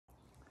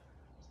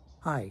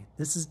Hi,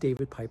 this is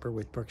David Piper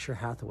with Berkshire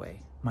Hathaway.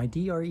 My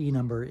DRE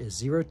number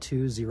is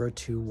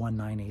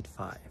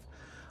 02021985.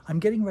 I'm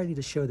getting ready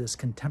to show this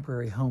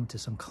contemporary home to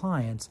some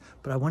clients,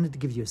 but I wanted to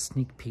give you a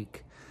sneak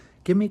peek.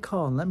 Give me a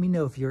call and let me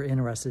know if you're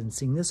interested in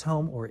seeing this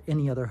home or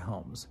any other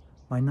homes.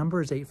 My number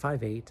is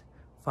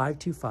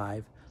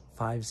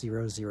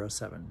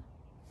 858-525-5007.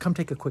 Come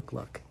take a quick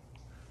look.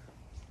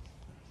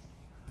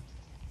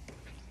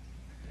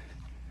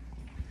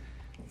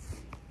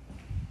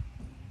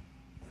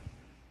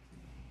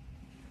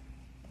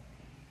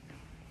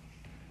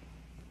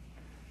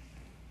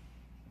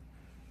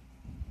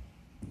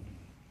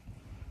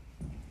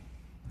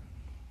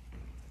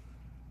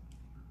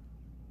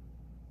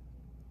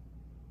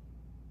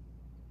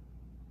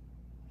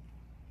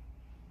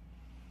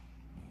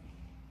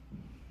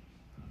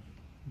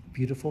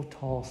 Beautiful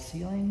tall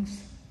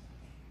ceilings.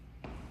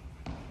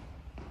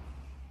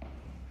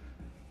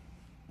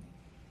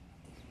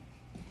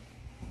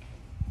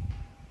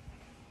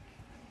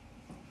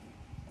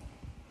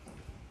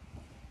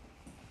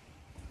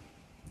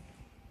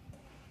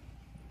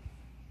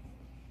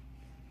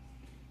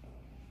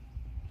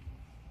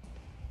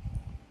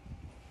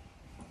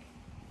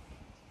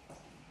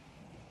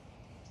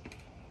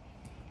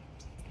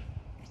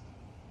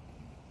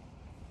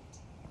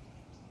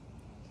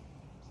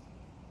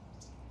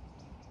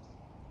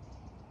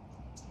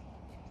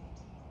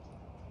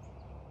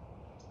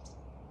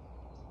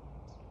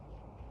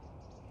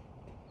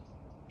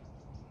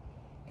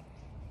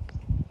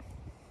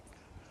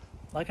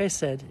 Like I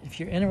said, if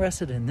you're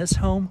interested in this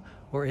home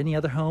or any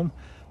other home,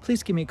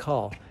 please give me a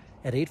call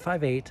at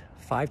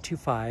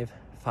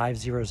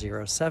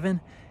 858-525-5007,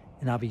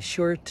 and I'll be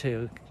sure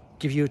to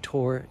give you a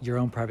tour, your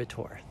own private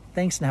tour.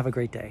 Thanks and have a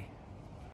great day.